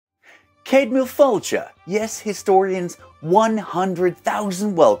Céad Mil Fáilte, yes, historians,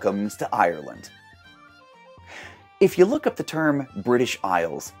 100,000 welcomes to Ireland. If you look up the term British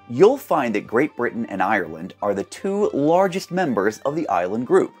Isles, you'll find that Great Britain and Ireland are the two largest members of the island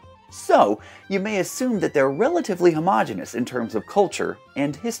group. So, you may assume that they're relatively homogeneous in terms of culture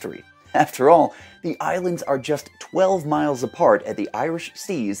and history. After all, the islands are just 12 miles apart at the Irish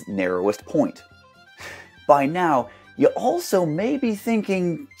Sea's narrowest point. By now, you also may be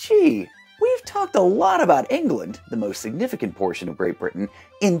thinking, gee, we've talked a lot about England, the most significant portion of Great Britain,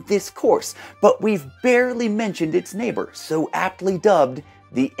 in this course, but we've barely mentioned its neighbor, so aptly dubbed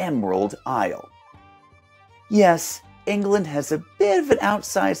the Emerald Isle. Yes, England has a bit of an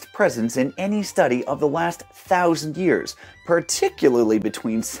outsized presence in any study of the last 1,000 years, particularly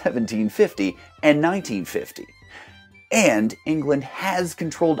between 1750 and 1950. And England has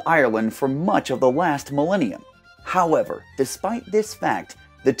controlled Ireland for much of the last millennium. However, despite this fact,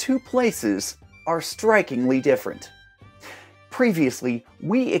 the two places are strikingly different. Previously,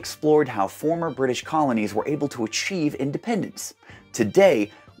 we explored how former British colonies were able to achieve independence.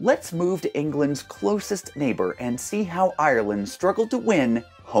 Today, let's move to England's closest neighbor and see how Ireland struggled to win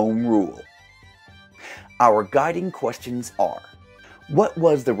home rule. Our guiding questions are: what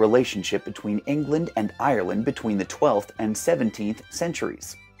was the relationship between England and Ireland between the 12th and 17th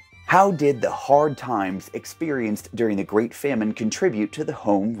centuries? How did the hard times experienced during the Great Famine contribute to the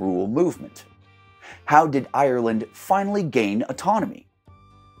Home Rule movement? How did Ireland finally gain autonomy?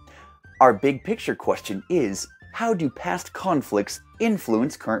 Our big picture question is, how do past conflicts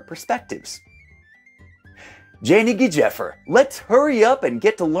influence current perspectives? Janie Gijeffer, let's hurry up and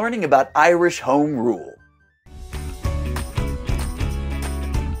get to learning about Irish Home Rule.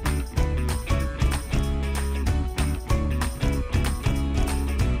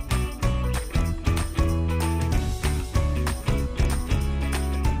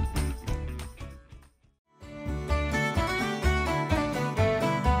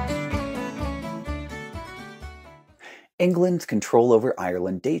 England's control over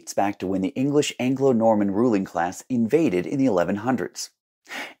Ireland dates back to when the English Anglo-Norman ruling class invaded in the 1100s.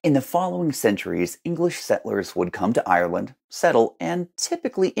 In the following centuries, English settlers would come to Ireland, settle, and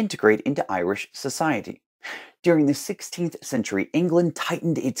typically integrate into Irish society. During the 16th century, England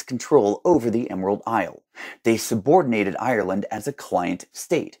tightened its control over the Emerald Isle. They subordinated Ireland as a client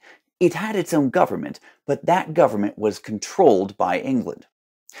state. It had its own government, but that government was controlled by England.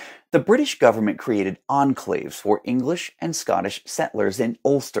 The British government created enclaves for English and Scottish settlers in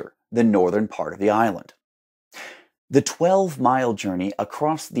Ulster, the northern part of the island. The 12-mile journey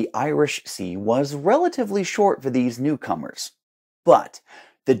across the Irish Sea was relatively short for these newcomers, but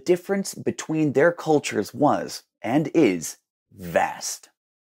the difference between their cultures was, and is, vast.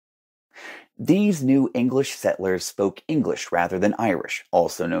 These new English settlers spoke English rather than Irish,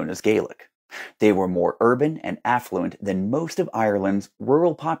 also known as Gaelic. They were more urban and affluent than most of Ireland's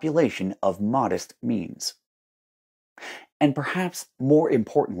rural population of modest means. And perhaps more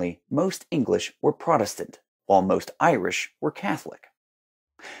importantly, most English were Protestant, while most Irish were Catholic.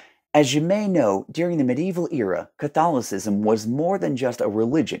 As you may know, during the medieval era, Catholicism was more than just a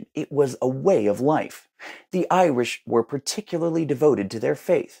religion, it was a way of life. The Irish were particularly devoted to their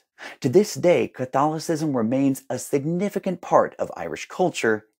faith. To this day, Catholicism remains a significant part of Irish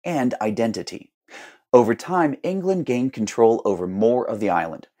culture and identity. Over time, England gained control over more of the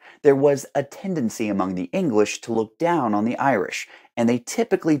island. There was a tendency among the English to look down on the Irish, and they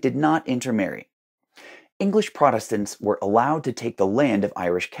typically did not intermarry. English Protestants were allowed to take the land of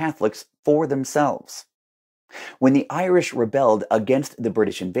Irish Catholics for themselves. When the Irish rebelled against the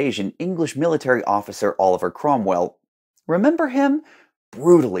British invasion, English military officer Oliver Cromwell, remember him?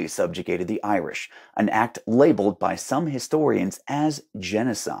 Brutally subjugated the Irish, an act labeled by some historians as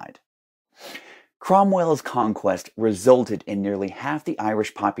genocide. Cromwell's conquest resulted in nearly half the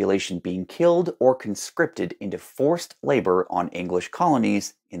Irish population being killed or conscripted into forced labor on English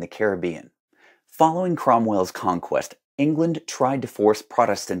colonies in the Caribbean. Following Cromwell's conquest, England tried to force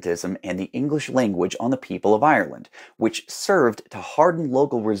Protestantism and the English language on the people of Ireland, which served to harden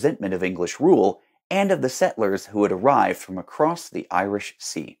local resentment of English rule and of the settlers who had arrived from across the Irish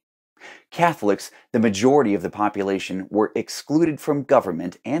Sea. Catholics, the majority of the population, were excluded from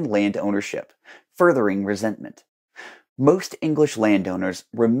government and land ownership, furthering resentment. Most English landowners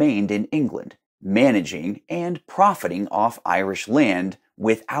remained in England, managing and profiting off Irish land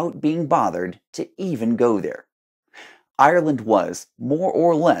without being bothered to even go there. Ireland was, more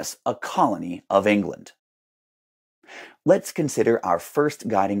or less, a colony of England. Let's consider our first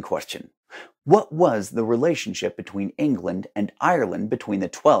guiding question. What was the relationship between England and Ireland between the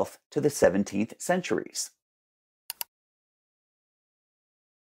 12th to the 17th centuries?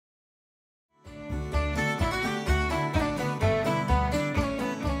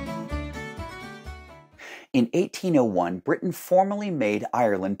 In 1801, Britain formally made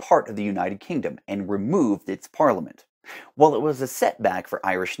Ireland part of the United Kingdom and removed its parliament. While it was a setback for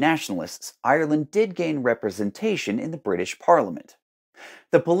Irish nationalists, Ireland did gain representation in the British Parliament.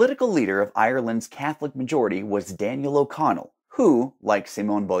 The political leader of Ireland's Catholic majority was Daniel O'Connell, who, like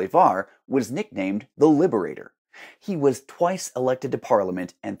Simón Bolívar, was nicknamed the Liberator. He was twice elected to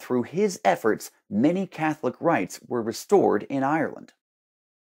Parliament, and through his efforts, many Catholic rights were restored in Ireland.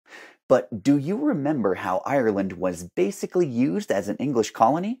 But do you remember how Ireland was basically used as an English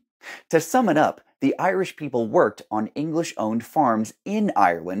colony? To sum it up, the Irish people worked on English-owned farms in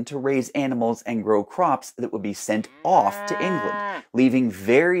Ireland to raise animals and grow crops that would be sent off to England, leaving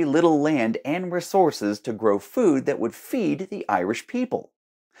very little land and resources to grow food that would feed the Irish people.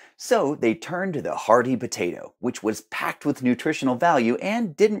 So they turned to the hardy potato, which was packed with nutritional value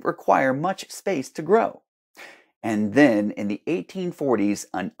and didn't require much space to grow. And then, in the 1840s,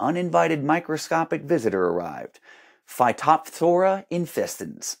 an uninvited microscopic visitor arrived, Phytophthora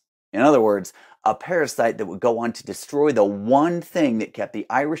infestans. In other words, a parasite that would go on to destroy the one thing that kept the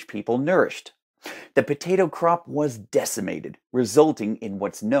Irish people nourished. The potato crop was decimated, resulting in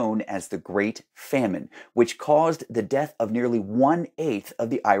what's known as the Great Famine, which caused the death of nearly 1/8 of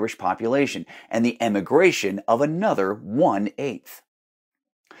the Irish population and the emigration of another 1/8.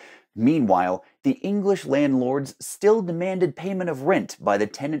 Meanwhile, the English landlords still demanded payment of rent by the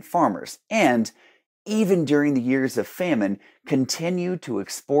tenant farmers and, even during the years of famine, continued to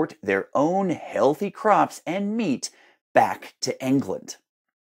export their own healthy crops and meat back to England.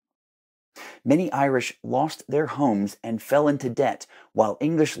 Many Irish lost their homes and fell into debt, while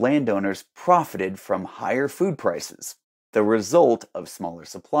English landowners profited from higher food prices, the result of smaller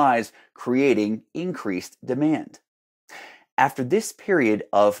supplies creating increased demand. After this period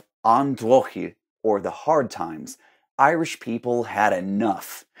of an drochi, or the hard times, Irish people had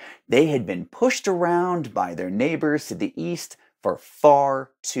enough. They had been pushed around by their neighbors to the east for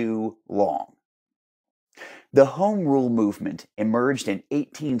far too long. The Home Rule movement emerged in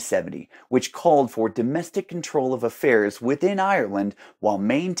 1870, which called for domestic control of affairs within Ireland while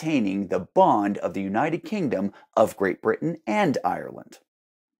maintaining the bond of the United Kingdom of Great Britain and Ireland.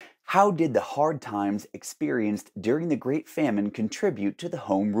 How did the hard times experienced during the Great Famine contribute to the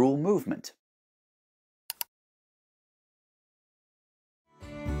Home Rule movement?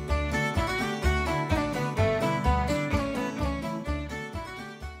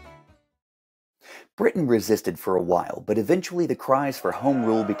 Britain resisted for a while, but eventually the cries for Home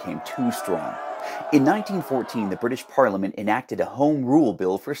Rule became too strong. In 1914, the British Parliament enacted a Home Rule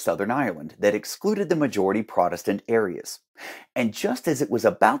Bill for Southern Ireland that excluded the majority Protestant areas. And just as it was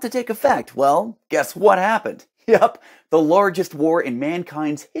about to take effect, well, guess what happened? Yep, the largest war in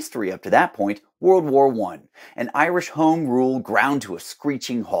mankind's history up to that point, World War I, and Irish Home Rule ground to a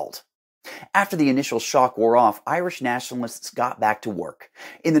screeching halt. After the initial shock wore off, Irish nationalists got back to work.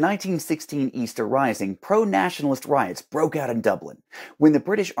 In the 1916 Easter Rising, pro-nationalist riots broke out in Dublin. When the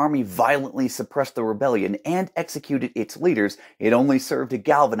British Army violently suppressed the rebellion and executed its leaders, it only served to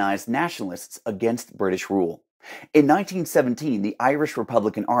galvanize nationalists against British rule. In 1917, the Irish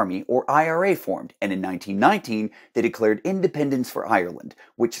Republican Army, or IRA, formed, and in 1919, they declared independence for Ireland,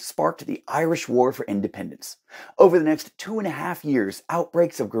 which sparked the Irish War for Independence. Over the next 2.5 years,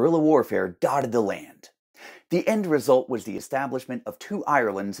 outbreaks of guerrilla warfare dotted the land. The end result was the establishment of two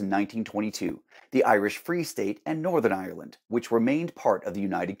Irelands in 1922, the Irish Free State and Northern Ireland, which remained part of the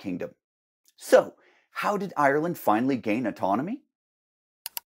United Kingdom. So, how did Ireland finally gain autonomy?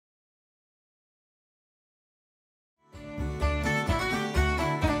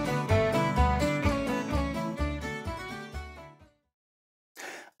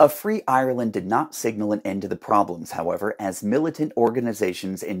 A free Ireland did not signal an end to the problems, however, as militant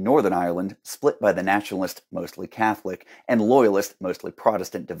organizations in Northern Ireland, split by the nationalist, mostly Catholic, and loyalist, mostly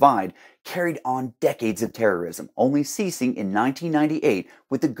Protestant divide, carried on decades of terrorism, only ceasing in 1998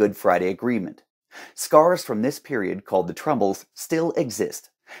 with the Good Friday Agreement. Scars from this period, called the Troubles, still exist.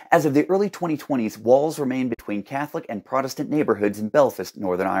 As of the early 2020s, walls remain between Catholic and Protestant neighborhoods in Belfast,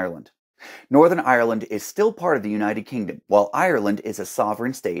 Northern Ireland. Northern Ireland is still part of the United Kingdom, while Ireland is a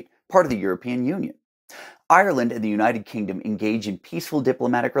sovereign state, part of the European Union. Ireland and the United Kingdom engage in peaceful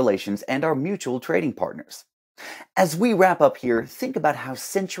diplomatic relations and are mutual trading partners. As we wrap up here, think about how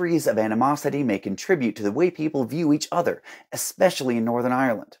centuries of animosity may contribute to the way people view each other, especially in Northern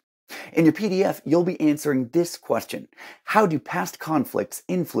Ireland. In your PDF, you'll be answering this question: how do past conflicts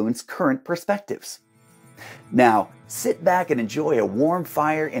influence current perspectives? Now, sit back and enjoy a warm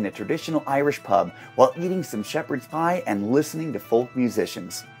fire in a traditional Irish pub while eating some shepherd's pie and listening to folk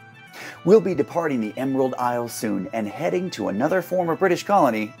musicians. We'll be departing the Emerald Isle soon and heading to another former British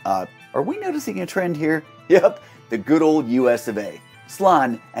colony, Are we noticing a trend here? Yep, the good old US of A.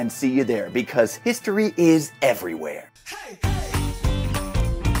 Slán, and see you there, because history is everywhere. Hey, hey.